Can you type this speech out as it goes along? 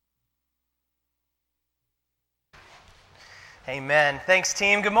Amen. Thanks,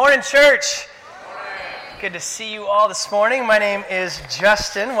 team. Good morning, church. Good to see you all this morning. My name is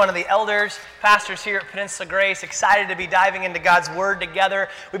Justin, one of the elders, pastors here at Peninsula Grace. Excited to be diving into God's Word together.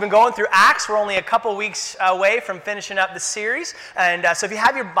 We've been going through Acts. We're only a couple weeks away from finishing up the series. And so if you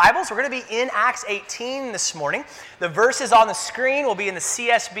have your Bibles, we're going to be in Acts 18 this morning. The verses on the screen will be in the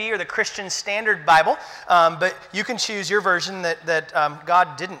CSB or the Christian Standard Bible. But you can choose your version that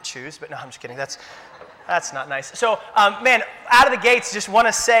God didn't choose. But no, I'm just kidding. That's not nice. So, out of the gates, just want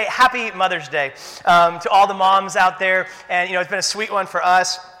to say Happy Mother's Day to all the moms out there. And, it's been a sweet one for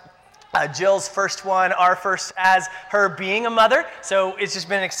us. Jill's first one, our first as her being a mother. So it's just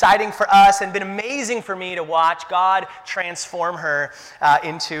been exciting for us and been amazing for me to watch God transform her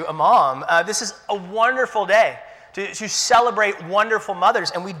into a mom. This is a wonderful day to celebrate wonderful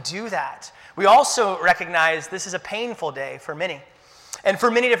mothers, and we do that. We also recognize this is a painful day for many. And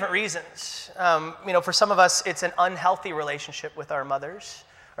for many different reasons. For some of us, it's an unhealthy relationship with our mothers,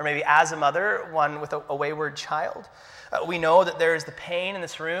 or maybe as a mother, one with a wayward child. We know that there is the pain in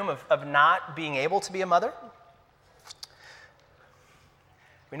this room of not being able to be a mother.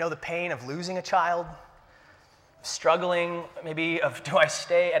 We know the pain of losing a child, struggling, maybe of do I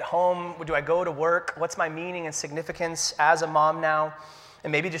stay at home, do I go to work, what's my meaning and significance as a mom now,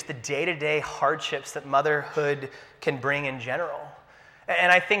 and maybe just the day-to-day hardships that motherhood can bring in general. And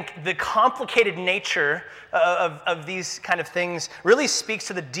I think the complicated nature of these kind of things really speaks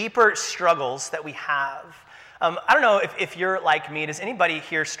to the deeper struggles that we have. I don't know if you're like me. Does anybody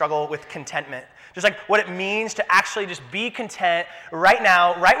here struggle with contentment? Just like what it means to actually just be content right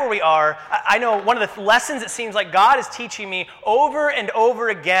now, right where we are. I know one of the lessons it seems like God is teaching me over and over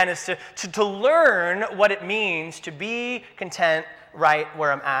again is to learn what it means to be content right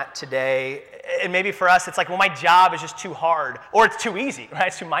where I'm at today. And maybe for us, it's like, well, my job is just too hard, or it's too easy, right?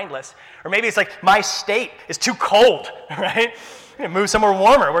 It's too mindless. Or maybe it's like, my state is too cold, right? Move somewhere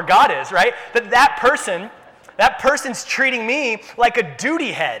warmer where God is, right? That person's treating me like a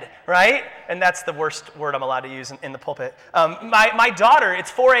duty head, right? And that's the worst word I'm allowed to use in the pulpit. My daughter,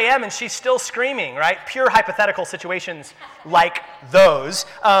 it's 4 a.m. and she's still screaming, right? Pure hypothetical situations like those.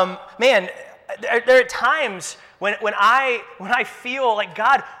 There are times when I feel like,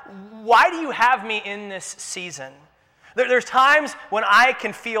 God, why do you have me in this season? There's times when I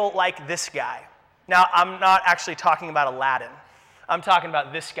can feel like this guy. Now, I'm not actually talking about Aladdin. I'm talking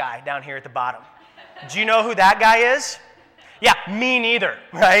about this guy down here at the bottom. Do you know who that guy is? Yeah, me neither,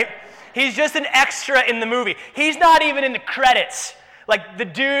 right? He's just an extra in the movie. He's not even in the credits. Like the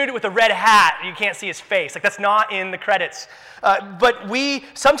dude with the red hat, you can't see his face. Like that's not in the credits. But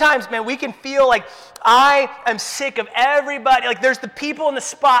sometimes, we can feel like I am sick of everybody. Like there's the people in the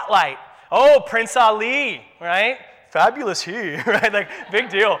spotlight. Oh, Prince Ali, right? Fabulous he, right? Like big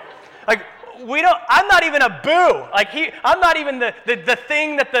deal. Like I'm not even a boo. Like I'm not even the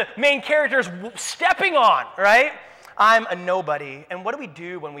thing that the main character is stepping on, right? I'm a nobody. And what do we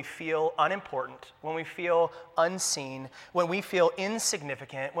do when we feel unimportant, when we feel unseen, when we feel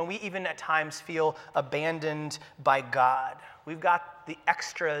insignificant, when we even at times feel abandoned by God? We've got the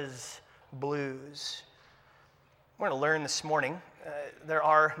extras blues. We're going to learn this morning. There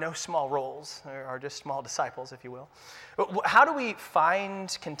are no small roles. There are just small disciples, if you will. But how do we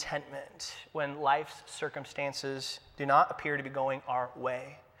find contentment when life's circumstances do not appear to be going our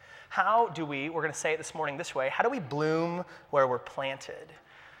way? How do we're going to say it this morning this way, how do we bloom where we're planted?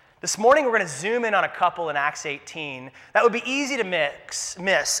 This morning we're going to zoom in on a couple in Acts 18 that would be easy to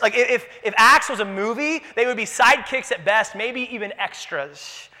miss. Like if Acts was a movie, they would be sidekicks at best, maybe even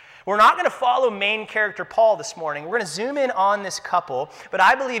extras. We're not going to follow main character Paul this morning. We're going to zoom in on this couple, but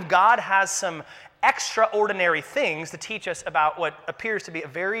I believe God has some extraordinary things to teach us about what appears to be a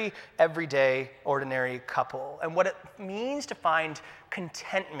very everyday, ordinary couple and what it means to find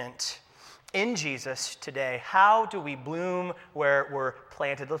contentment in Jesus today. How do we bloom where we're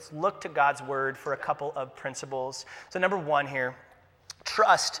planted? Let's look to God's word for a couple of principles. So number one here,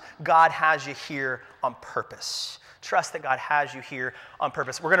 trust God has you here on purpose. Trust that God has you here on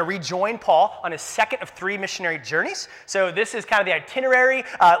purpose. We're going to rejoin Paul on his second of 3 missionary journeys. So this is kind of the itinerary.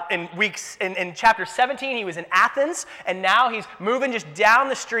 In chapter 17, he was in Athens, and now he's moving just down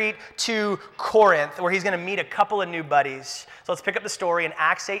the street to Corinth, where he's going to meet a couple of new buddies. So let's pick up the story in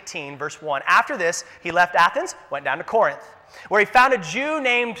Acts 18, verse 1. After this, he left Athens, went down to Corinth, where he found a Jew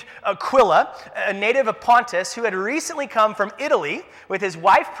named Aquila, a native of Pontus, who had recently come from Italy with his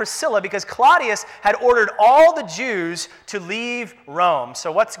wife Priscilla because Claudius had had ordered all the Jews to leave Rome.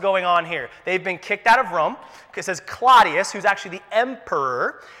 So what's going on here? They've been kicked out of Rome. It says Claudius, who's actually the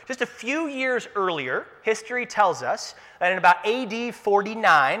emperor, just a few years earlier, history tells us that in about AD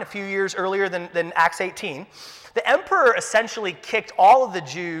 49, a few years earlier than Acts 18, the emperor essentially kicked all of the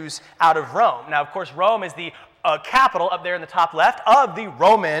Jews out of Rome. Now, of course, Rome is the capital up there in the top left of the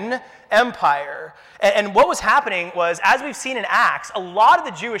Roman Empire. And what was happening was, as we've seen in Acts, a lot of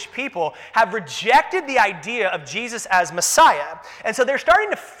the Jewish people have rejected the idea of Jesus as Messiah. And so they're starting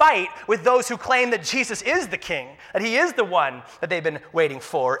to fight with those who claim that Jesus is the king, that he is the one that they've been waiting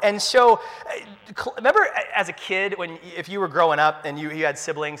for. And so, remember as a kid, if you were growing up and you had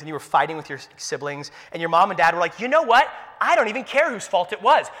siblings and you were fighting with your siblings, and your mom and dad were like, you know what? I don't even care whose fault it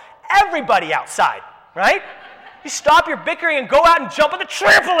was. Everybody outside, right? You stop your bickering and go out and jump on the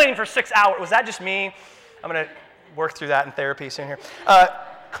trampoline for 6 hours. Was that just me? I'm going to work through that in therapy soon here.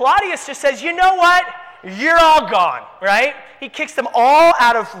 Claudius just says, you know what? You're all gone, right? He kicks them all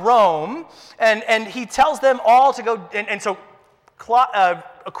out of Rome, and he tells them all to go. And so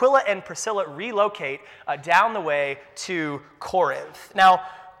Aquila and Priscilla relocate down the way to Corinth. Now,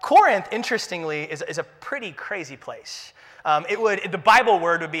 Corinth, interestingly, is a pretty crazy place. The Bible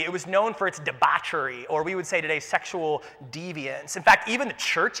word would be, it was known for its debauchery, or we would say today, sexual deviance. In fact, even the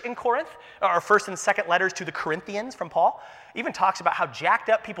church in Corinth, our first and second letters to the Corinthians from Paul, even talks about how jacked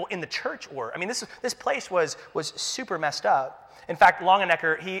up people in the church were. I mean, this place was super messed up. In fact,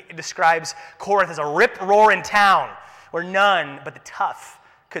 Longenecker, he describes Corinth as a rip-roaring town where none but the tough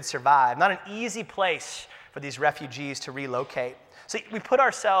could survive. Not an easy place for these refugees to relocate. So we put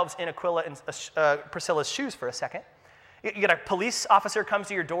ourselves in Aquila and Priscilla's shoes for a second. You get a police officer comes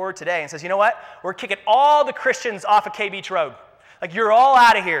to your door today and says, you know what? We're kicking all the Christians off of K Beach Road. Like, you're all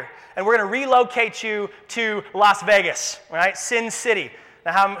out of here, and we're going to relocate you to Las Vegas, right? Sin City.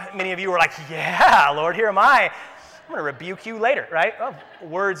 Now, how many of you are like, yeah, Lord, here am I. I'm going to rebuke you later, right? Oh,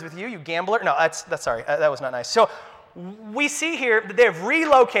 words with you, you gambler. No, that's sorry. That was not nice. So we see here that they have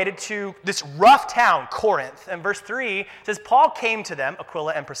relocated to this rough town, Corinth. And verse 3 says, Paul came to them,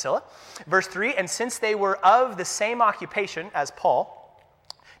 Aquila and Priscilla. Verse 3, and since they were of the same occupation as Paul,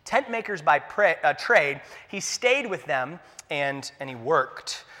 tent makers by trade, he stayed with them and he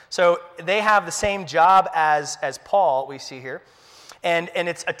worked. So they have the same job as Paul, we see here. And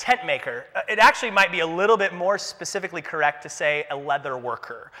it's a tent maker. It actually might be a little bit more specifically correct to say a leather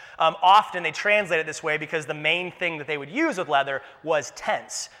worker. Often they translate it this way because the main thing that they would use with leather was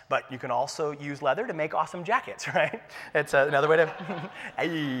tents. But you can also use leather to make awesome jackets, right? It's another way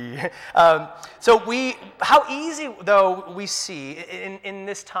to... how easy, though, we see in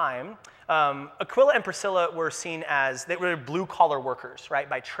this time, Aquila and Priscilla were seen as, they were blue-collar workers, right,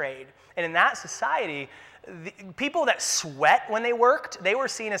 by trade. And in that society, the people that sweat when they worked, they were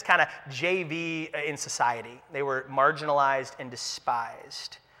seen as kind of JV in society. They were marginalized and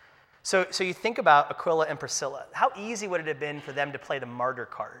despised. So you think about Aquila and Priscilla. How easy would it have been for them to play the martyr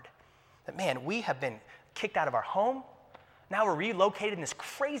card? That, man, we have been kicked out of our home. Now we're relocated in this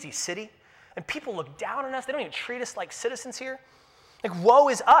crazy city. And people look down on us. They don't even treat us like citizens here. Like, woe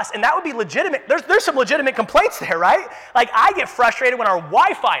is us. And that would be legitimate. There's some legitimate complaints there, right? Like, I get frustrated when our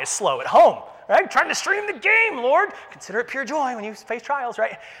Wi-Fi is slow at home. Right? Trying to stream the game, Lord. Consider it pure joy when you face trials,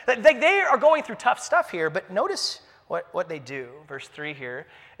 right? They are going through tough stuff here, but notice what they do. Verse 3 here,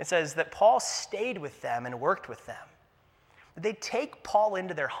 it says that Paul stayed with them and worked with them. They take Paul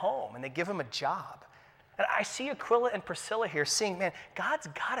into their home and they give him a job. And I see Aquila and Priscilla here seeing, man, God's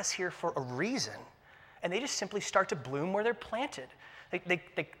got us here for a reason. And they just simply start to bloom where they're planted. They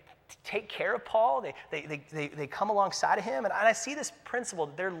take care of Paul. They come alongside of him. And I see this principle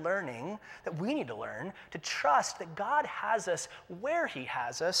that they're learning, that we need to learn, to trust that God has us where he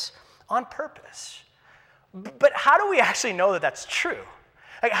has us on purpose. But how do we actually know that that's true?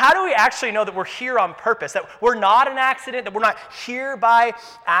 Like, how do we actually know that we're here on purpose, that we're not an accident, that we're not here by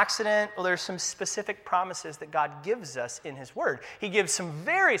accident? Well, there's some specific promises that God gives us in his word. He gives some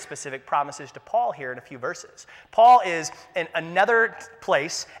very specific promises to Paul here in a few verses. Paul is in another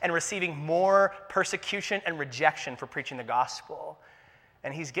place and receiving more persecution and rejection for preaching the gospel.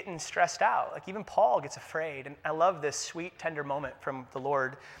 And he's getting stressed out. Like, even Paul gets afraid. And I love this sweet, tender moment from the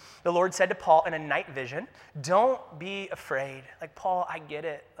Lord. The Lord said to Paul in a night vision, don't be afraid. Like, Paul, I get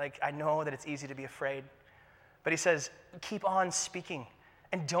it. Like, I know that it's easy to be afraid. But he says, keep on speaking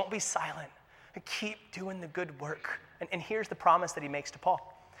and don't be silent. Keep doing the good work. And here's the promise that he makes to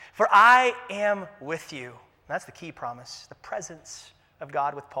Paul. For I am with you. And that's the key promise, the presence of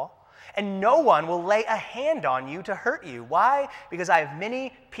God with Paul. And no one will lay a hand on you to hurt you. Why? Because I have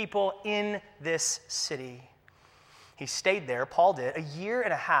many people in this city. He stayed there, Paul did, a year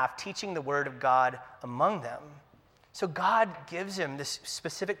and a half teaching the word of God among them. So God gives him this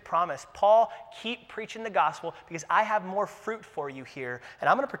specific promise. Paul, keep preaching the gospel because I have more fruit for you here, and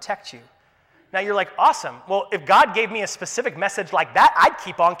I'm going to protect you. Now you're like, awesome. Well, if God gave me a specific message like that, I'd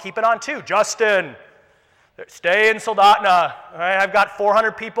keep on keeping on too. Justin, stay in Soldotna. All right, I've got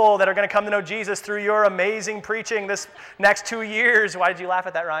 400 people that are going to come to know Jesus through your amazing preaching this next 2 years. Why did you laugh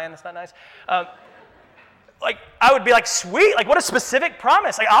at that, Ryan? That's not nice. I would be like, sweet. Like, what a specific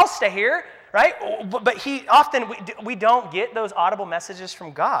promise. Like, I'll stay here, right? But we don't get those audible messages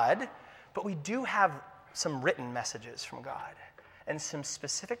from God, but we do have some written messages from God and some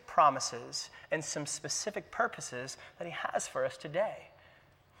specific promises and some specific purposes that he has for us today.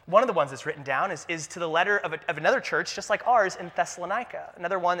 One of the ones that's written down is to the letter of another church just like ours in Thessalonica,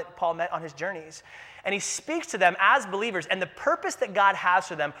 another one that Paul met on his journeys. And he speaks to them as believers and the purpose that God has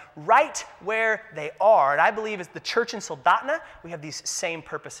for them right where they are. And I believe as the church in Soldotna, we have these same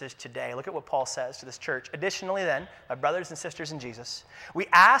purposes today. Look at what Paul says to this church. Additionally then, my brothers and sisters in Jesus, we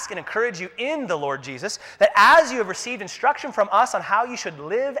ask and encourage you in the Lord Jesus that as you have received instruction from us on how you should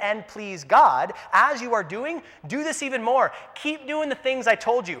live and please God, as you are doing, do this even more. Keep doing the things I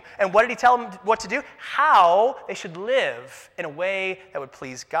told you. And what did he tell them what to do? How they should live in a way that would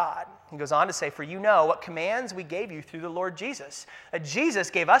please God. He goes on to say, for you know what commands we gave you through the Lord Jesus. That Jesus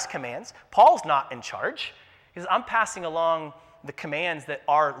gave us commands. Paul's not in charge. He says, I'm passing along the commands that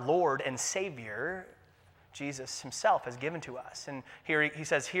our Lord and Savior, Jesus himself, has given to us. And here he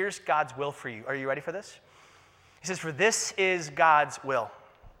says, here's God's will for you. Are you ready for this? He says, for this is God's will.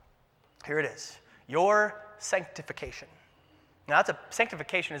 Here it is. Your sanctification. Now,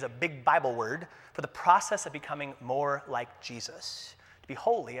 sanctification is a big Bible word for the process of becoming more like Jesus. To be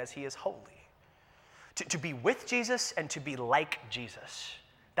holy as he is holy. To be with Jesus and to be like Jesus.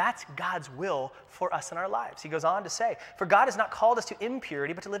 That's God's will for us in our lives. He goes on to say, for God has not called us to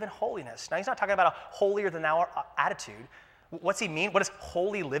impurity, but to live in holiness. Now, he's not talking about a holier than thou attitude. What's he mean? What does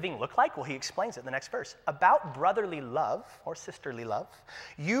holy living look like? Well, he explains it in the next verse. About brotherly love or sisterly love,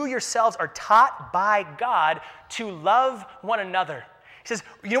 you yourselves are taught by God to love one another. He says,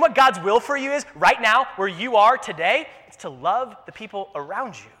 you know what God's will for you is right now, where you are today? It's to love the people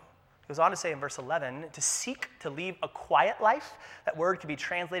around you. He goes on to say in verse 11, to seek to lead a quiet life. That word could be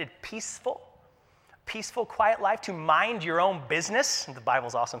translated peaceful. Peaceful, quiet life. To mind your own business. The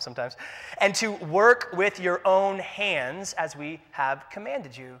Bible's awesome sometimes. And to work with your own hands as we have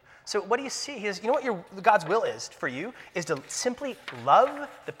commanded you. So what do you see? He says, you know what God's will is for you? Is to simply love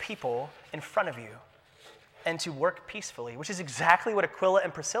the people in front of you. And to work peacefully, which is exactly what Aquila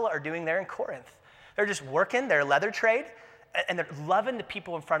and Priscilla are doing there in Corinth. They're just working their leather trade, and they're loving the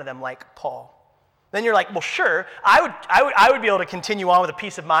people in front of them like Paul. Then you're like, well, sure, I would be able to continue on with a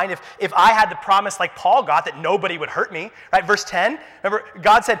peace of mind if I had the promise like Paul got that nobody would hurt me, right? Verse 10, remember,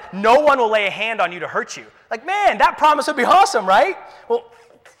 God said, no one will lay a hand on you to hurt you. Like, man, that promise would be awesome, right? Well,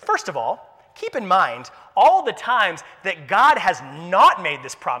 first of all, keep in mind all the times that God has not made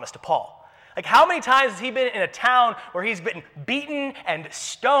this promise to Paul. Like, how many times has he been in a town where he's been beaten and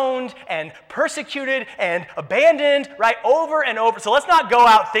stoned and persecuted and abandoned, right, over and over? So let's not go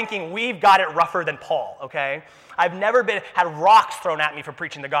out thinking we've got it rougher than Paul, okay? I've never had rocks thrown at me for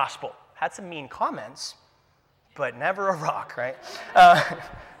preaching the gospel. Had some mean comments, but never a rock, right?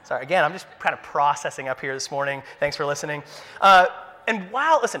 Sorry, again, I'm just kind of processing up here this morning. Thanks for listening. And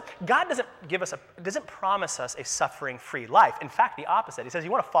listen, God doesn't promise us a suffering-free life. In fact, the opposite. He says,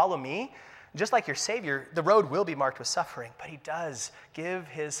 you want to follow me? Just like your Savior, the road will be marked with suffering, but he does give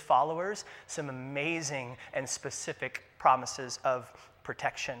his followers some amazing and specific promises of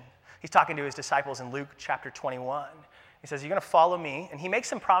protection. He's talking to his disciples in Luke chapter 21. He says, you're going to follow me, and he makes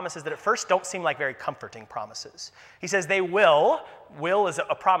some promises that at first don't seem like very comforting promises. He says they will is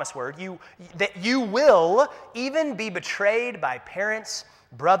a promise word, that you will even be betrayed by parents,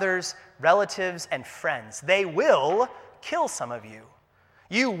 brothers, relatives, and friends. They will kill some of you.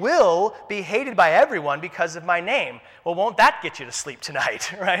 You will be hated by everyone because of my name. Well, won't that get you to sleep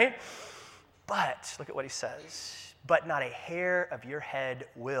tonight, right? But, look at what he says. But not a hair of your head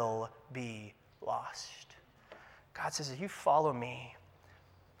will be lost. God says, if you follow me,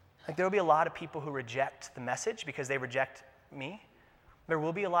 like there will be a lot of people who reject the message because they reject me. There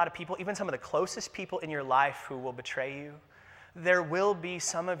will be a lot of people, even some of the closest people in your life, who will betray you. There will be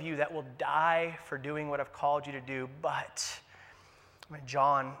some of you that will die for doing what I've called you to do, but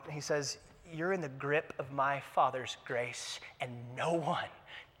John, he says, you're in the grip of my Father's grace, and no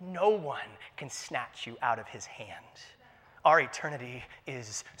one can snatch you out of his hand. Our eternity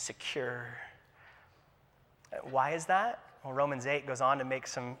is secure. Why is that? Well, Romans 8 goes on to make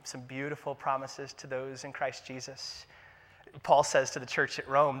some beautiful promises to those in Christ Jesus. Paul says to the church at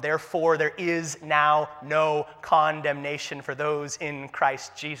Rome, therefore there is now no condemnation for those in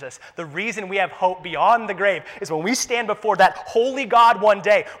Christ Jesus. The reason we have hope beyond the grave is when we stand before that holy God one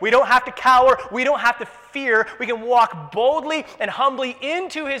day, we don't have to cower, we don't have to fear, we can walk boldly and humbly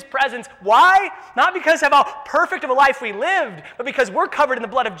into his presence. Why? Not because of how perfect of a life we lived, but because we're covered in the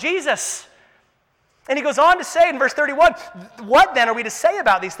blood of Jesus. And he goes on to say in verse 31, what then are we to say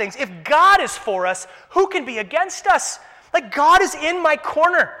about these things? If God is for us, who can be against us? Like, God is in my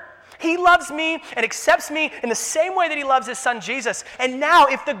corner. He loves me and accepts me in the same way that he loves his son Jesus. And now,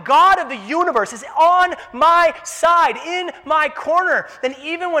 if the God of the universe is on my side, in my corner, then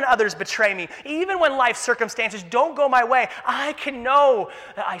even when others betray me, even when life circumstances don't go my way, I can know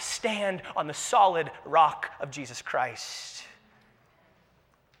that I stand on the solid rock of Jesus Christ.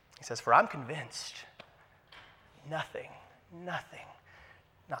 He says, for I'm convinced nothing, not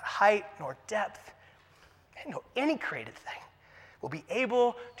height nor depth, no, any created thing will be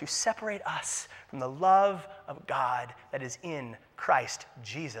able to separate us from the love of God that is in Christ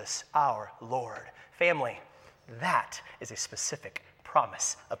Jesus our Lord. Family, that is a specific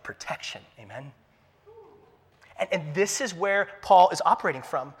promise of protection. Amen? And this is where Paul is operating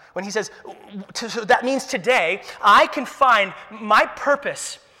from. When he says, so that means today I can find my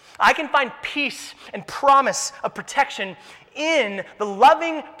purpose, I can find peace and promise of protection in the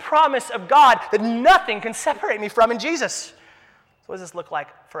loving promise of God that nothing can separate me from in Jesus. So what does this look like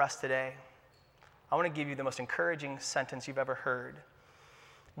for us today? I want to give you the most encouraging sentence you've ever heard.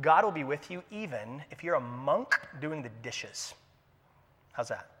 God will be with you even if you're a monk doing the dishes. How's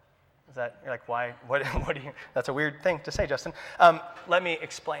that? Is that, you're like, why? What do you, that's a weird thing to say, Justin. Let me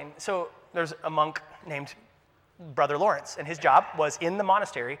explain. So there's a monk named Brother Lawrence, and his job was in the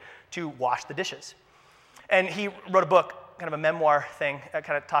monastery to wash the dishes. And he wrote a book, kind of a memoir thing, that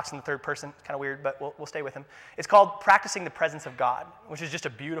kind of talks in the third person. It's kind of weird, but we'll stay with him. It's called Practicing the Presence of God, which is just a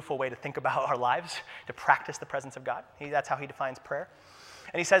beautiful way to think about our lives, to practice the presence of God. That's how he defines prayer.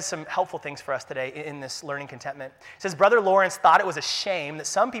 And he says some helpful things for us today in this learning contentment. He says, Brother Lawrence thought it was a shame that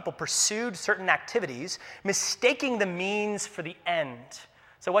some people pursued certain activities, mistaking the means for the end.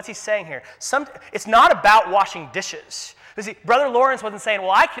 So what's he saying here? It's not about washing dishes. You see, Brother Lawrence wasn't saying,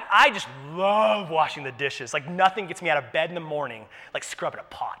 well, I just love washing the dishes. Like, nothing gets me out of bed in the morning like scrubbing a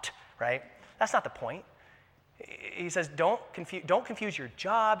pot, right? That's not the point. He says, don't confuse your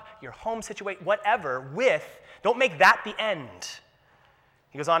job, your home situation, whatever, don't make that the end.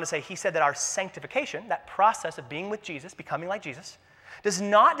 He goes on to say, he said that our sanctification, that process of being with Jesus, becoming like Jesus, does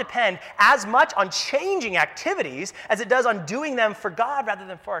not depend as much on changing activities as it does on doing them for God rather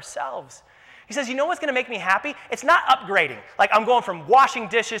than for ourselves. He says, you know what's going to make me happy? It's not upgrading. Like, I'm going from washing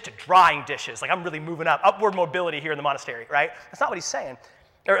dishes to drying dishes. Like, I'm really moving up, upward mobility here in the monastery, right? That's not what he's saying.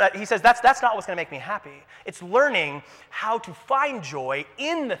 He says, that's not what's going to make me happy. It's learning how to find joy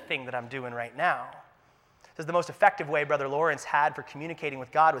in the thing that I'm doing right now. He says the most effective way Brother Lawrence had for communicating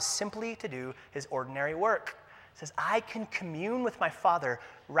with God was simply to do his ordinary work. He says, I can commune with my Father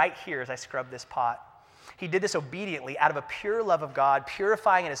right here as I scrub this pot. He did this obediently out of a pure love of God,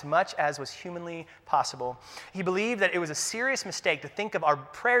 purifying it as much as was humanly possible. He believed that it was a serious mistake to think of our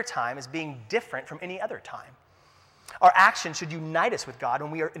prayer time as being different from any other time. Our actions should unite us with God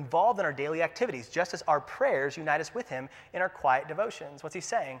when we are involved in our daily activities, just as our prayers unite us with him in our quiet devotions. What's he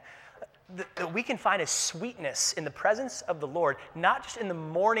saying? That we can find a sweetness in the presence of the Lord, not just in the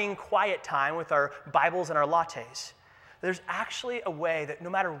morning quiet time with our Bibles and our lattes. There's actually a way that no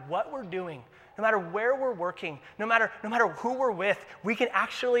matter what we're doing, no matter where we're working, no matter who we're with, we can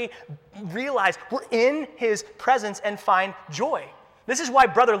actually realize we're in his presence and find joy. This is why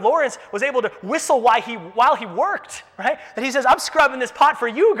Brother Lawrence was able to whistle while he worked, right? That he says, I'm scrubbing this pot for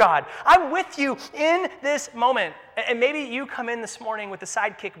you, God. I'm with you in this moment. And maybe you come in this morning with the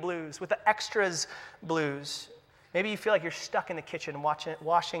sidekick blues, with the extras blues. Maybe you feel like you're stuck in the kitchen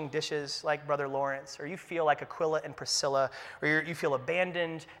washing dishes like Brother Lawrence, or you feel like Aquila and Priscilla, or you feel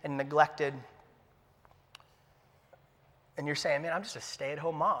abandoned and neglected. And you're saying, man, I'm just a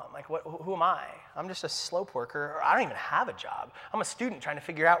stay-at-home mom. Like, who am I? I'm just a slope worker, or I don't even have a job. I'm a student trying to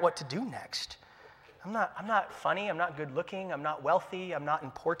figure out what to do next. I'm not funny. I'm not good-looking. I'm not wealthy. I'm not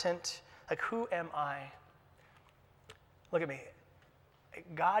important. Like, who am I? Look at me.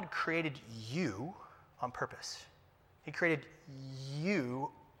 God created you on purpose. He created you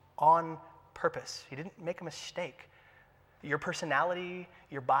on purpose. He didn't make a mistake. Your personality,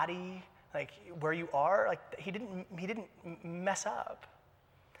 your body, like where you are, like he didn't mess up.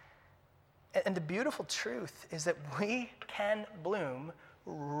 And the beautiful truth is that we can bloom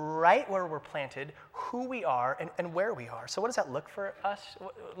right where we're planted, who we are, and where we are. So what does that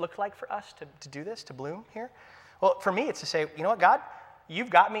look like for us to do this, to bloom here? Well, for me, it's to say, you know what, God, you've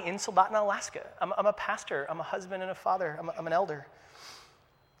got me in Soldotna, Alaska. I'm a pastor. I'm a husband and a father. I'm an elder.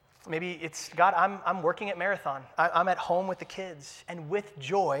 Maybe it's, God, I'm working at Marathon. I'm at home with the kids. And with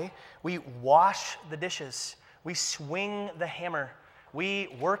joy, we wash the dishes. We swing the hammer. We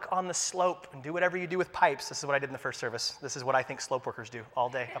work on the slope and do whatever you do with pipes. This is what I did in the first service. This is what I think slope workers do all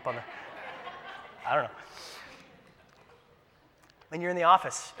day up on the, I don't know. When you're in the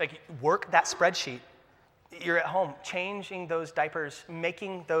office, like, work that spreadsheet. You're at home, changing those diapers,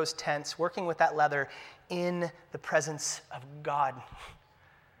 making those tents, working with that leather in the presence of God.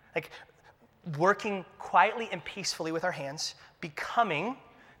 Like, working quietly and peacefully with our hands, becoming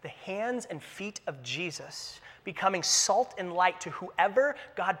the hands and feet of Jesus, becoming salt and light to whoever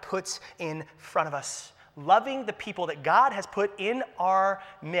God puts in front of us, loving the people that God has put in our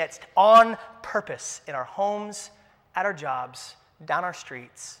midst on purpose, in our homes, at our jobs, down our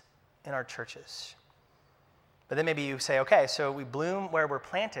streets, in our churches. But then maybe you say, okay, so we bloom where we're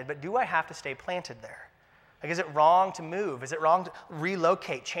planted, but do I have to stay planted there? Like, is it wrong to move? Is it wrong to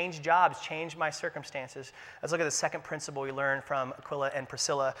relocate, change jobs, change my circumstances? Let's look at the second principle we learned from Aquila and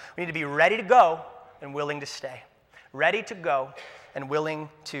Priscilla. We need to be ready to go and willing to stay. Ready to go and willing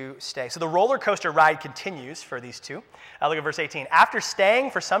to stay. So the roller coaster ride continues for these two. Look at verse 18. After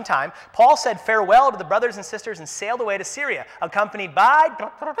staying for some time, Paul said farewell to the brothers and sisters and sailed away to Syria, accompanied by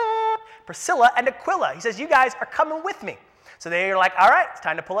Priscilla and Aquila. He says, you guys are coming with me. So they are like, all right, it's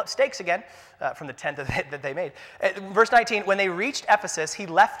time to pull up stakes again from the tent that they made. Verse 19, when they reached Ephesus, he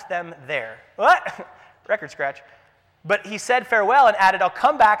left them there. What? Record scratch. But he said farewell and added, I'll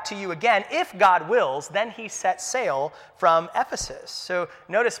come back to you again if God wills. Then he set sail from Ephesus. So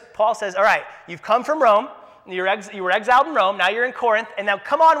notice Paul says, all right, you've come from Rome. You were exiled in Rome. Now you're in Corinth. And now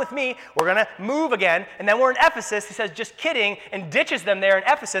come on with me. We're going to move again. And then we're in Ephesus. He says, just kidding, and ditches them there in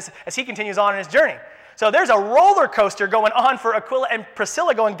Ephesus as he continues on in his journey. So there's a roller coaster going on for Aquila and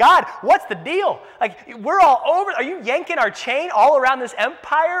Priscilla going, God, what's the deal? Like, we're all over. Are you yanking our chain all around this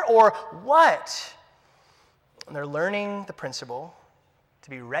empire or what? And they're learning the principle to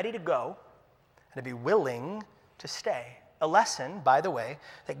be ready to go and to be willing to stay. A lesson, by the way,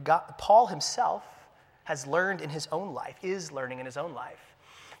 that Paul himself has learned in his own life, is learning in his own life.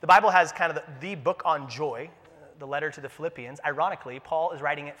 The Bible has kind of the book on joy, the letter to the Philippians. Ironically, Paul is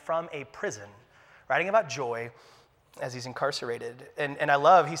writing it from a prison, writing about joy as he's incarcerated. And I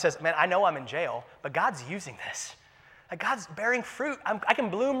love, he says, man, I know I'm in jail, but God's using this. Like, God's bearing fruit. I can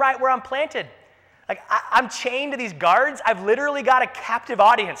bloom right where I'm planted. Like, I'm chained to these guards. I've literally got a captive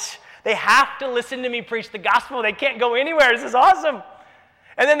audience. They have to listen to me preach the gospel. They can't go anywhere. This is awesome.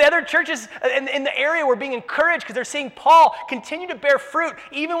 And then the other churches in the area were being encouraged because they're seeing Paul continue to bear fruit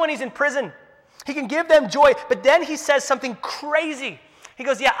even when he's in prison. He can give them joy, but then he says something crazy. He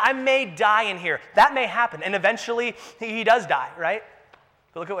goes, yeah, I may die in here. That may happen. And eventually he does die, right?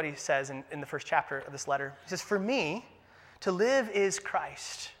 But look at what he says in the first chapter of this letter. He says, for me, to live is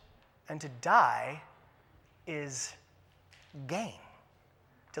Christ, and to die is gain.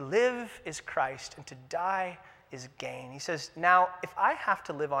 To live is Christ, and to die is gain. He says, now, if I have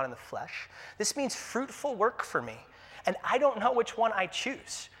to live on in the flesh, this means fruitful work for me, and I don't know which one I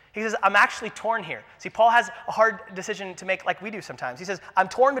choose. He says, I'm actually torn here. See, Paul has a hard decision to make like we do sometimes. He says, I'm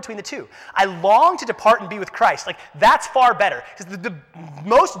torn between the two. I long to depart and be with Christ. Like, that's far better. He says, the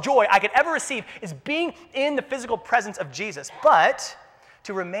most joy I could ever receive is being in the physical presence of Jesus. But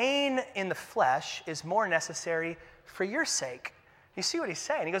to remain in the flesh is more necessary for your sake. You see what he's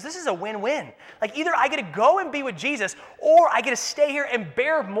saying? He goes, this is a win-win. Like, either I get to go and be with Jesus, or I get to stay here and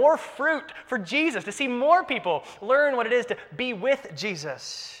bear more fruit for Jesus, to see more people learn what it is to be with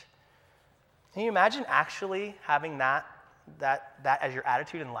Jesus. Can you imagine actually having that as your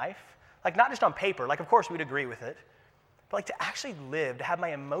attitude in life? Like, not just on paper, like, of course we'd agree with it, but like to actually live, to have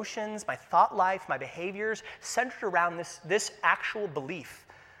my emotions, my thought life, my behaviors centered around this actual belief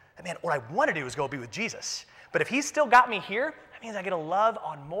that, man, what I want to do is go be with Jesus. But if he's still got me here, that means I get to love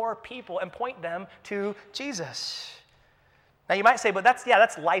on more people and point them to Jesus. Now you might say, but that's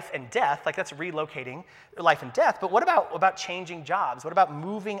life and death, like that's relocating life and death, but what about changing jobs? What about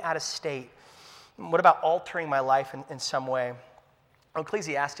moving out of state? What about altering my life in some way?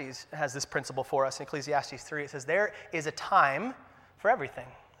 Ecclesiastes has this principle for us. In Ecclesiastes 3, it says, there is a time for everything.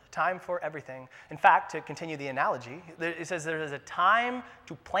 Time for everything. In fact, to continue the analogy, it says there is a time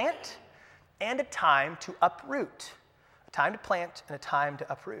to plant and a time to uproot. A time to plant and a time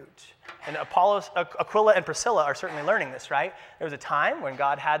to uproot. And Aquila and Priscilla are certainly learning this, right? There was a time when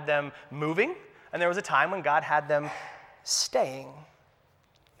God had them moving, and there was a time when God had them staying.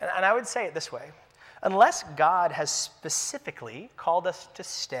 And I would say it this way. Unless God has specifically called us to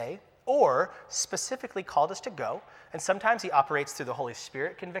stay or specifically called us to go, and sometimes he operates through the Holy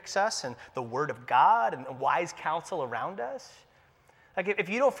Spirit, convicts us, and the Word of God and wise counsel around us. Like if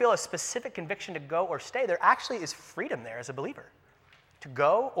you don't feel a specific conviction to go or stay, there actually is freedom there as a believer. To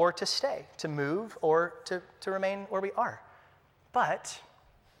go or to stay, to move or to remain where we are. But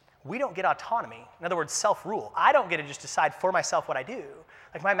we don't get autonomy. In other words, self-rule. I don't get to just decide for myself what I do.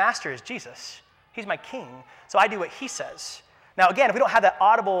 Like my master is Jesus. He's my king, so I do what he says. Now again, if we don't have that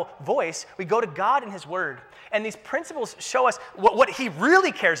audible voice, we go to God and his word. And these principles show us what he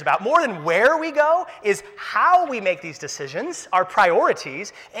really cares about, more than where we go, is how we make these decisions, our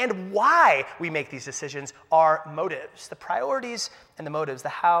priorities, and why we make these decisions, our motives. The priorities and the motives, the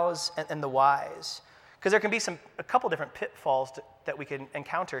hows and the whys. Because there can be a couple different pitfalls that we can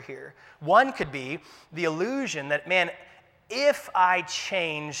encounter here. One could be the illusion that, man, if I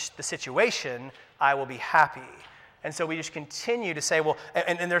change the situation, I will be happy. And so we just continue to say, well,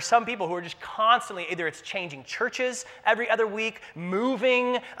 and there's some people who are just constantly, either it's changing churches every other week,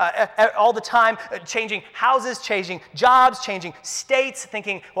 moving all the time, changing houses, changing jobs, changing states,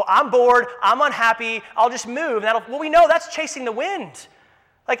 thinking, well, I'm bored, I'm unhappy, I'll just move. Well, we know that's chasing the wind.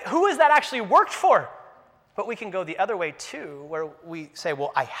 Like, who has that actually worked for? But we can go the other way too, where we say,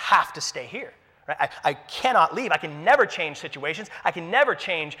 well, I have to stay here. Right? I cannot leave. I can never change situations. I can never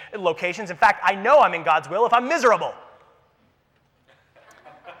change locations. In fact, I know I'm in God's will if I'm miserable.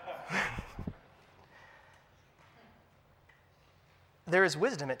 There is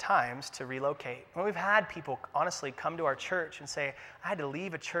wisdom at times to relocate. When we've had people honestly come to our church and say, I had to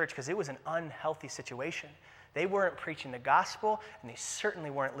leave a church because it was an unhealthy situation. They weren't preaching the gospel, and they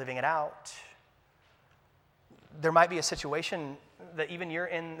certainly weren't living it out. There might be a situation that even you're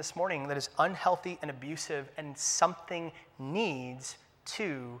in this morning that is unhealthy and abusive, and something needs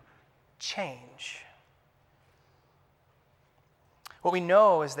to change. What we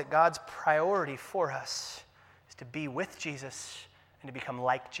know is that God's priority for us is to be with Jesus and to become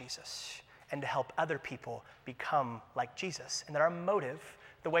like Jesus and to help other people become like Jesus. And that our motive,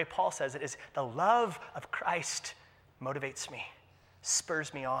 the way Paul says it, is the love of Christ motivates me,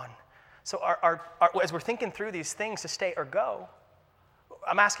 spurs me on. So as we're thinking through these things to stay or go,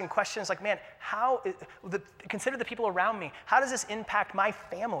 I'm asking questions like, man, consider the people around me. How does this impact my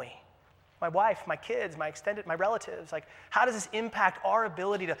family, my wife, my kids, my relatives? Like, how does this impact our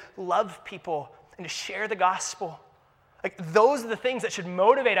ability to love people and to share the gospel? Like, those are the things that should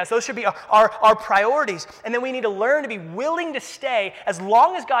motivate us. Those should be our priorities. And then we need to learn to be willing to stay as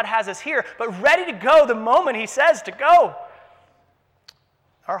long as God has us here, but ready to go the moment he says to go.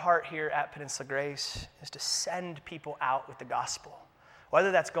 Our heart here at Peninsula Grace is to send people out with the gospel.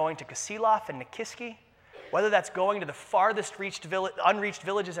 Whether that's going to Kasilof and Nikiski, whether that's going to the farthest unreached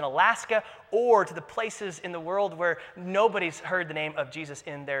villages in Alaska, or to the places in the world where nobody's heard the name of Jesus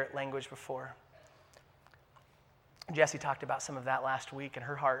in their language before. Jessie talked about some of that last week in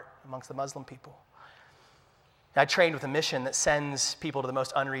her heart amongst the Muslim people. I trained with a mission that sends people to the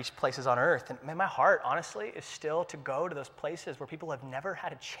most unreached places on earth. And man, my heart, honestly, is still to go to those places where people have never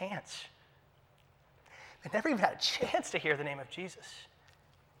had a chance. They've never even had a chance to hear the name of Jesus.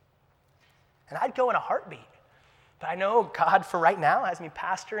 And I'd go in a heartbeat. But I know God, for right now, has me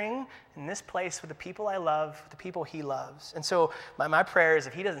pastoring in this place with the people I love, the people he loves. And so my prayer is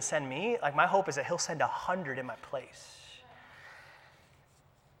if he doesn't send me, like my hope is that he'll send 100 in my place.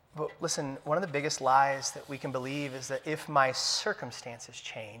 But listen, one of the biggest lies that we can believe is that if my circumstances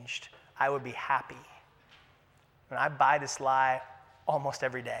changed, I would be happy. And I buy this lie almost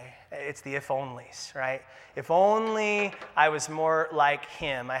every day. It's the if-onlys, right? If only I was more like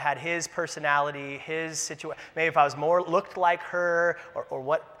him. I had his personality, his situation. Maybe if I was looked like her, or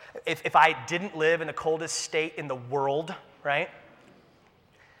what, if I didn't live in the coldest state in the world, right?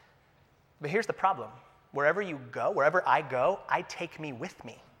 But here's the problem. Wherever you go, wherever I go, I take me with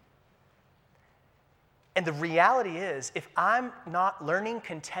me. And the reality is, if I'm not learning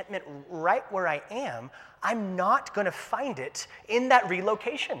contentment right where I am, I'm not going to find it in that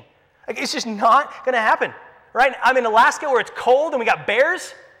relocation. Like, it's just not going to happen, right? I'm in Alaska where it's cold and we got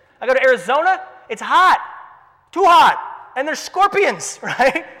bears. I go to Arizona, it's hot, too hot, and there's scorpions,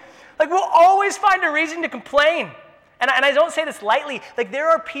 right? Like, we'll always find a reason to complain. And I don't say this lightly. Like, there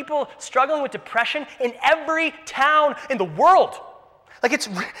are people struggling with depression in every town in the world. Like,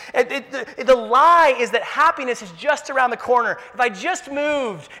 the lie is that happiness is just around the corner. If I just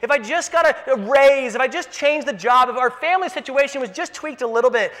moved, if I just got a raise, if I just changed the job, if our family situation was just tweaked a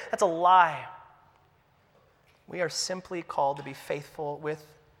little bit, that's a lie. We are simply called to be faithful with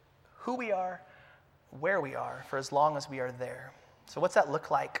who we are, where we are, for as long as we are there. So what's that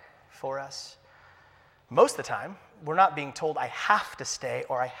look like for us? Most of the time, we're not being told I have to stay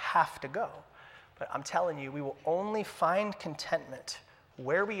or I have to go. But I'm telling you, we will only find contentment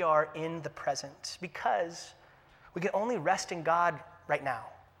where we are in the present because we can only rest in God right now.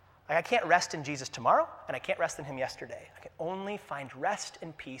 Like I can't rest in Jesus tomorrow, and I can't rest in him yesterday. I can only find rest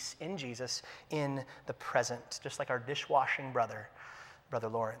and peace in Jesus in the present, just like our dishwashing brother, Brother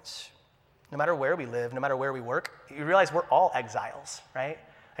Lawrence. No matter where we live, no matter where we work, you realize we're all exiles, right?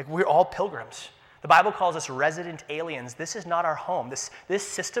 Like we're all pilgrims. The Bible calls us resident aliens. This is not our home. This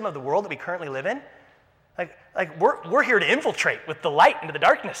system of the world that we currently live in, like we're here to infiltrate with the light into the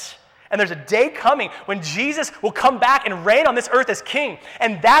darkness. And there's a day coming when Jesus will come back and reign on this earth as king.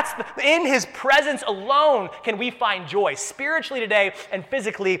 And in his presence alone can we find joy, spiritually today and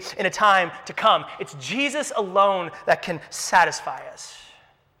physically in a time to come. It's Jesus alone that can satisfy us.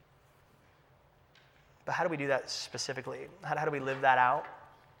 But how do we do that specifically? How do we live that out?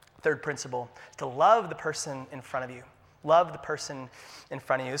 Third principle is to love the person in front of you. Love the person in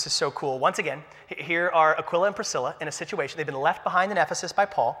front of you. This is so cool. Once again, here are Aquila and Priscilla in a situation. They've been left behind in Ephesus by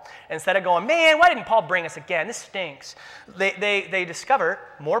Paul. And instead of going, man, why didn't Paul bring us again? This stinks. They discover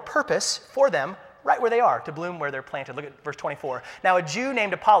more purpose for them right where they are, to bloom where they're planted. Look at verse 24. Now a Jew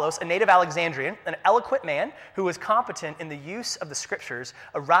named Apollos, a native Alexandrian, an eloquent man who was competent in the use of the scriptures,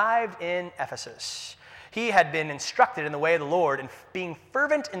 arrived in Ephesus. He had been instructed in the way of the Lord, and being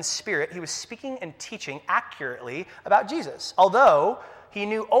fervent in spirit, he was speaking and teaching accurately about Jesus, although he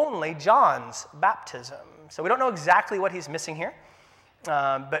knew only John's baptism. So we don't know exactly what he's missing here,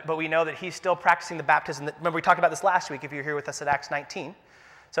 but we know that he's still practicing the baptism. Remember, we talked about this last week if you're here with us at Acts 19.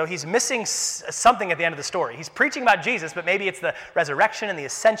 So he's missing something at the end of the story. He's preaching about Jesus, but maybe it's the resurrection and the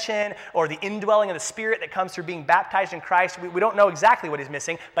ascension or the indwelling of the Spirit that comes through being baptized in Christ. We don't know exactly what he's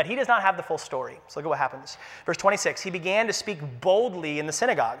missing, but he does not have the full story. So look at what happens. Verse 26, he began to speak boldly in the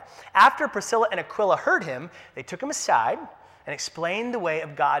synagogue. After Priscilla and Aquila heard him, they took him aside and explained the way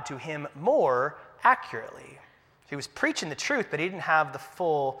of God to him more accurately. He was preaching the truth, but he didn't have the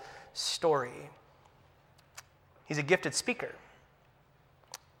full story. He's a gifted speaker.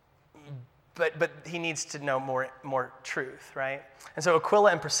 But he needs to know more truth, right? And so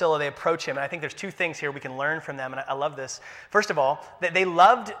Aquila and Priscilla, they approach him, and I think there's two things here we can learn from them, and I love this. First of all, they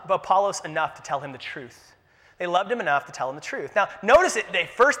loved Apollos enough to tell him the truth. They loved him enough to tell him the truth. Now, notice it.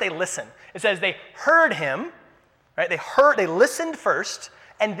 First they listened. It says they heard him, right? They listened first,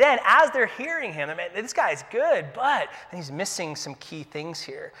 and then as they're hearing him, this guy is good, but he's missing some key things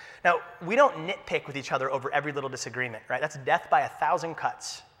here. Now, we don't nitpick with each other over every little disagreement, right? That's death by 1,000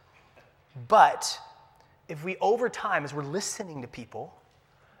 cuts. But if we, over time, as we're listening to people,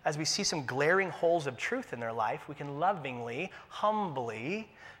 as we see some glaring holes of truth in their life, we can lovingly, humbly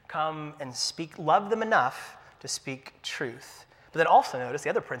come and love them enough to speak truth. But then also notice the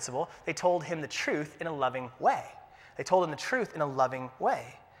other principle, they told him the truth in a loving way. They told him the truth in a loving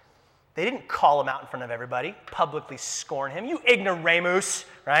way. They didn't call him out in front of everybody, publicly scorn him. You ignoramus,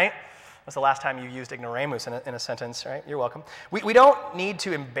 right? When's the last time you used ignoramus in a sentence, right? You're welcome. We don't need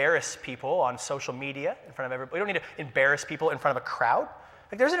to embarrass people on social media in front of everybody. We don't need to embarrass people in front of a crowd.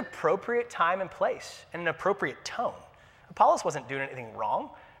 Like there's an appropriate time and place and an appropriate tone. Apollos wasn't doing anything wrong.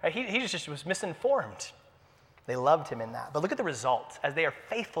 Right? He just was misinformed. They loved him in that. But look at the result. As they are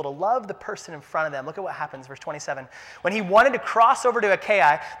faithful to love the person in front of them, look at what happens, verse 27. When he wanted to cross over to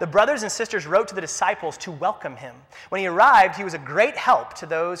Achaia, the brothers and sisters wrote to the disciples to welcome him. When he arrived, he was a great help to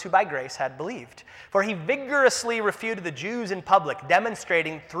those who by grace had believed. For he vigorously refuted the Jews in public,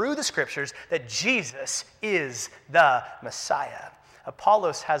 demonstrating through the scriptures that Jesus is the Messiah.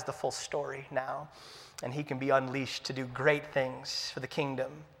 Apollos has the full story now, and he can be unleashed to do great things for the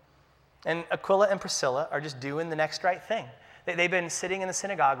kingdom. And Aquila and Priscilla are just doing the next right thing. They've been sitting in the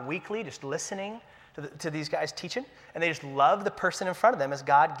synagogue weekly, just listening to these guys teaching, and they just love the person in front of them as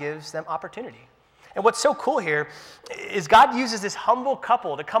God gives them opportunity. And what's so cool here is God uses this humble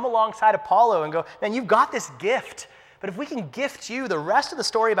couple to come alongside Apollo and go, man, you've got this gift, but if we can gift you the rest of the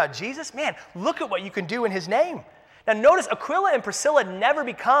story about Jesus, man, look at what you can do in his name. Now notice Aquila and Priscilla never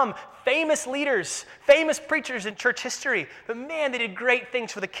become famous leaders, famous preachers in church history, but man, they did great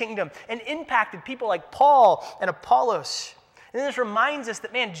things for the kingdom and impacted people like Paul and Apollos. And this reminds us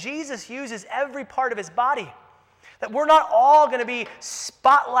that, man, Jesus uses every part of his body, that we're not all going to be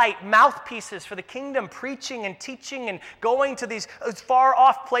spotlight mouthpieces for the kingdom, preaching and teaching and going to these far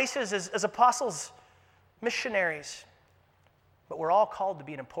off places as apostles, missionaries, but we're all called to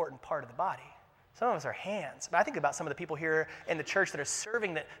be an important part of the body. Some of us are hands. But I think about some of the people here in the church that are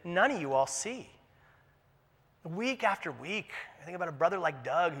serving that none of you all see. Week after week, I think about a brother like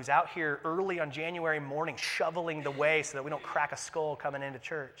Doug who's out here early on January morning shoveling the way so that we don't crack a skull coming into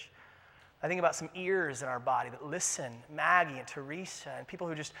church. I think about some ears in our body that listen, Maggie and Teresa, and people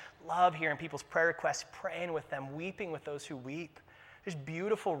who just love hearing people's prayer requests, praying with them, weeping with those who weep. There's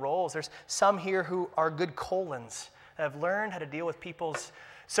beautiful roles. There's some here who are good colons that have learned how to deal with people's.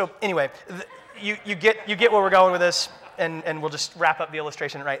 So anyway, you get where we're going with this, and we'll just wrap up the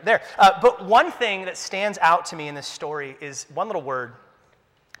illustration right there. But one thing that stands out to me in this story is one little word,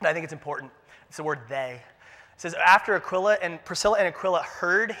 and I think it's important. It's the word they. It says, after Priscilla and Aquila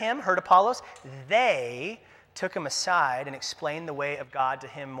heard Apollos, they took him aside and explained the way of God to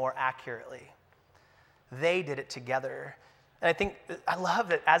him more accurately. They did it together. And I love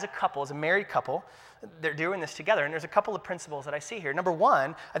that as a couple, as a married couple, they're doing this together. And there's a couple of principles that I see here. Number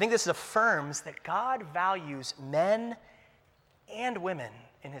one, I think this affirms that God values men and women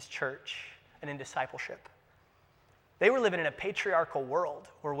in his church and in discipleship. They were living in a patriarchal world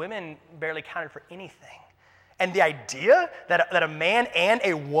where women barely counted for anything. And the idea that a man and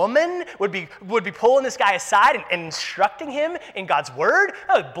a woman would be pulling this guy aside and instructing him in God's word,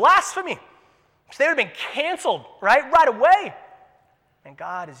 that was blasphemy. So they would have been canceled right away. And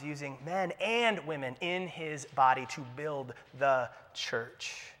God is using men and women in his body to build the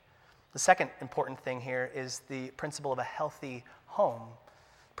church. The second important thing here is the principle of a healthy home.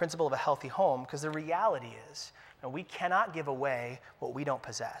 Principle of a healthy home, because the reality is, we cannot give away what we don't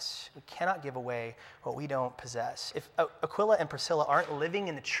possess. We cannot give away what we don't possess. If Aquila and Priscilla aren't living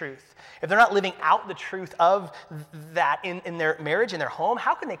in the truth, if they're not living out the truth of that in their marriage, in their home,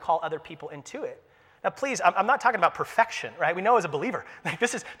 how can they call other people into it? Now, please, I'm not talking about perfection, right? We know as a believer, like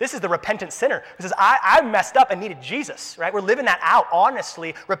this is the repentant sinner who says, I messed up and needed Jesus, right? We're living that out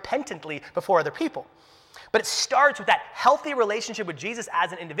honestly, repentantly before other people. But it starts with that healthy relationship with Jesus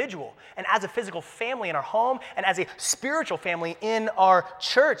as an individual and as a physical family in our home and as a spiritual family in our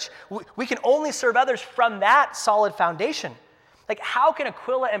church. We can only serve others from that solid foundation. Like, how can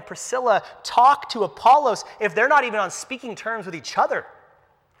Aquila and Priscilla talk to Apollos if they're not even on speaking terms with each other?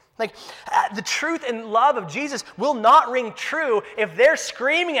 Like, the truth and love of Jesus will not ring true if they're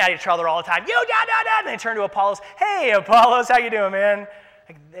screaming at each other all the time. And they turn to Apollos. Hey, Apollos, how you doing, man?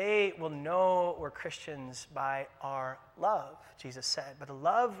 Like, they will know we're Christians by our love, Jesus said, by the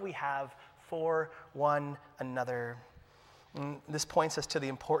love we have for one another. And this points us to the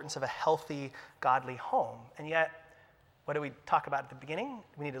importance of a healthy, godly home. And yet, what do we talk about at the beginning?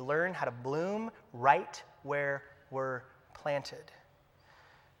 We need to learn how to bloom right where we're planted.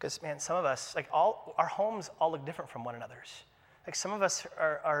 Because, man, some of us, like our homes all look different from one another's. Like, some of us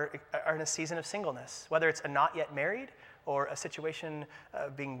are in a season of singleness, whether it's a not yet married or a situation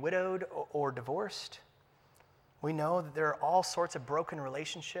of being widowed or divorced. We know that there are all sorts of broken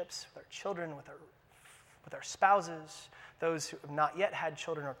relationships with our children, with our spouses, those who have not yet had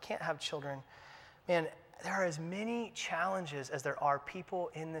children or can't have children. Man, there are as many challenges as there are people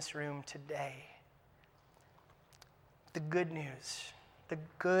in this room today. The good news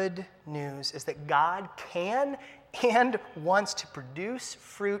is that God can and wants to produce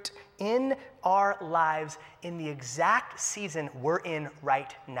fruit in our lives in the exact season we're in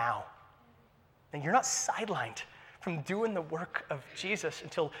right now. And you're not sidelined from doing the work of Jesus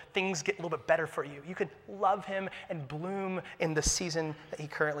until things get a little bit better for you. You can love him and bloom in the season that he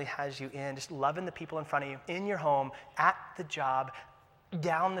currently has you in, just loving the people in front of you, in your home, at the job,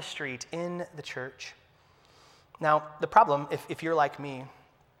 down the street, in the church. Now, the problem, if you're like me,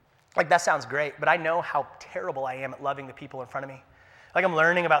 like, that sounds great, but I know how terrible I am at loving the people in front of me. Like, I'm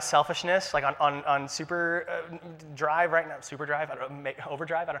learning about selfishness, like on super drive right now, super drive, I don't know,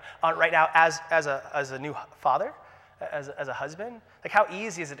 overdrive, I don't know, right now as a new father, as a husband. Like, how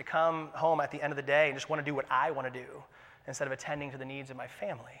easy is it to come home at the end of the day and just want to do what I want to do instead of attending to the needs of my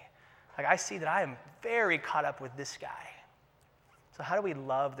family? Like, I see that I am very caught up with this guy. So how do we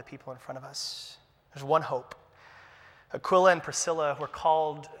love the people in front of us? There's one hope. Aquila and Priscilla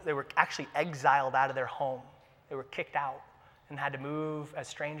they were actually exiled out of their home. They were kicked out and had to move as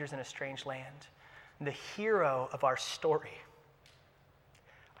strangers in a strange land. And the hero of our story,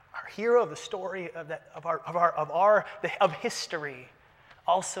 our hero of the story of history,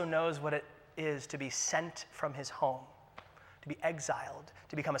 also knows what it is to be sent from his home, to be exiled,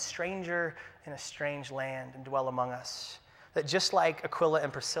 to become a stranger in a strange land and dwell among us. That just like Aquila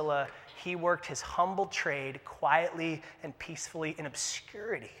and Priscilla, he worked his humble trade quietly and peacefully in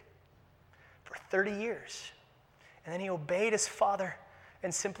obscurity for 30 years. And then he obeyed his father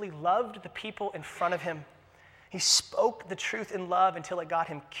and simply loved the people in front of him. He spoke the truth in love until it got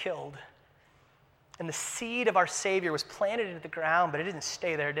him killed. And the seed of our Savior was planted into the ground, but it didn't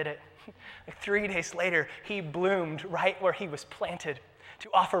stay there, did it? Like 3 days later, he bloomed right where he was planted to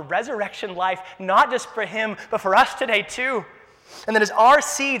offer resurrection life, not just for him, but for us today too. And then as our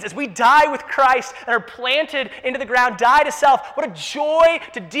seeds, as we die with Christ and are planted into the ground, die to self, what a joy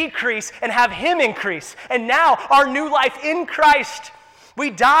to decrease and have him increase. And now our new life in Christ, we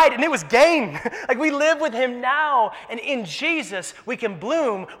died and it was gain. Like we live with him now, and in Jesus we can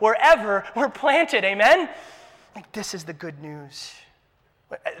bloom wherever we're planted, amen? Like this is the good news.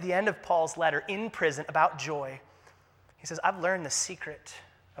 At the end of Paul's letter in prison about joy, he says, I've learned the secret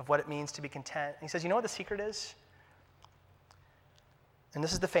of what it means to be content. And he says, you know what the secret is? And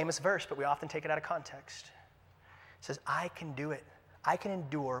this is the famous verse, but we often take it out of context. It says, I can do it. I can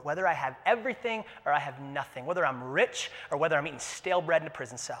endure whether I have everything or I have nothing, whether I'm rich or whether I'm eating stale bread in a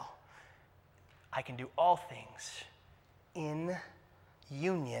prison cell. I can do all things in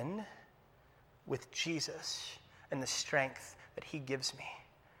union with Jesus and the strength that he gives me.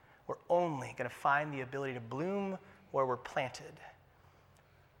 We're only going to find the ability to bloom where we're planted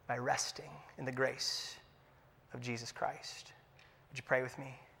by resting in the grace of Jesus Christ. Would you pray with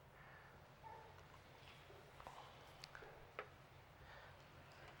me?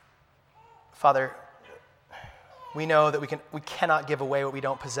 Father, we know that we cannot give away what we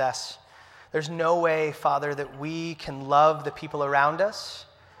don't possess. There's no way, Father, that we can love the people around us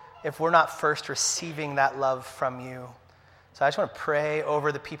if we're not first receiving that love from you. So I just want to pray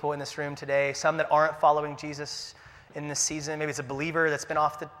over the people in this room today, some that aren't following Jesus in this season. Maybe it's a believer that's been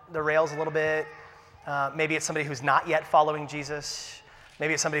off the rails a little bit. Maybe it's somebody who's not yet following Jesus.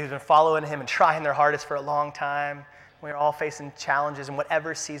 Maybe it's somebody who's been following him and trying their hardest for a long time. We're all facing challenges in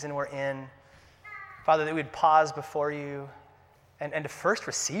whatever season we're in. Father, that we'd pause before you and to first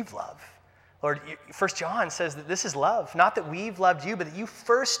receive love. Lord, 1 John says that this is love. Not that we've loved you, but that you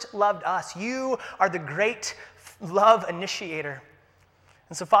first loved us. You are the great love initiator.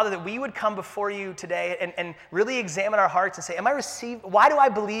 And so, Father, that we would come before you today and really examine our hearts and say, why do I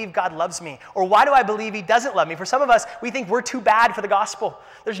believe God loves me? Or why do I believe he doesn't love me? For some of us, we think we're too bad for the gospel.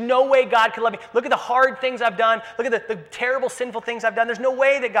 There's no way God could love me. Look at the hard things I've done. Look at the terrible, sinful things I've done. There's no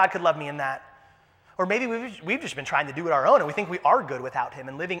way that God could love me in that. Or maybe we've just been trying to do it our own, and we think we are good without him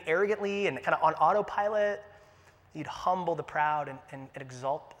and living arrogantly and kind of on autopilot. You'd humble the proud and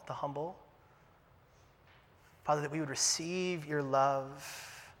exalt the humble. Father, that we would receive your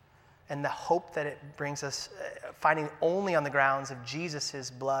love and the hope that it brings us, finding only on the grounds of Jesus'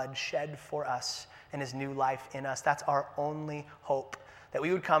 blood shed for us and his new life in us. That's our only hope, that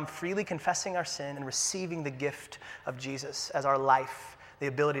we would come freely confessing our sin and receiving the gift of Jesus as our life, the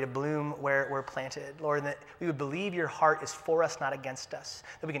ability to bloom where we're planted. Lord, and that we would believe your heart is for us, not against us,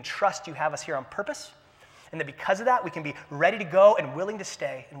 that we can trust you have us here on purpose, and that because of that, we can be ready to go and willing to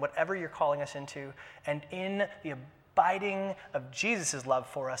stay in whatever you're calling us into. And in the abiding of Jesus' love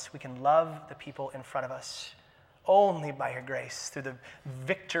for us, we can love the people in front of us. Only by your grace, through the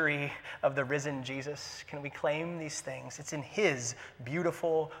victory of the risen Jesus, can we claim these things. It's in his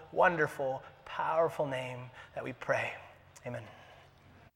beautiful, wonderful, powerful name that we pray. Amen.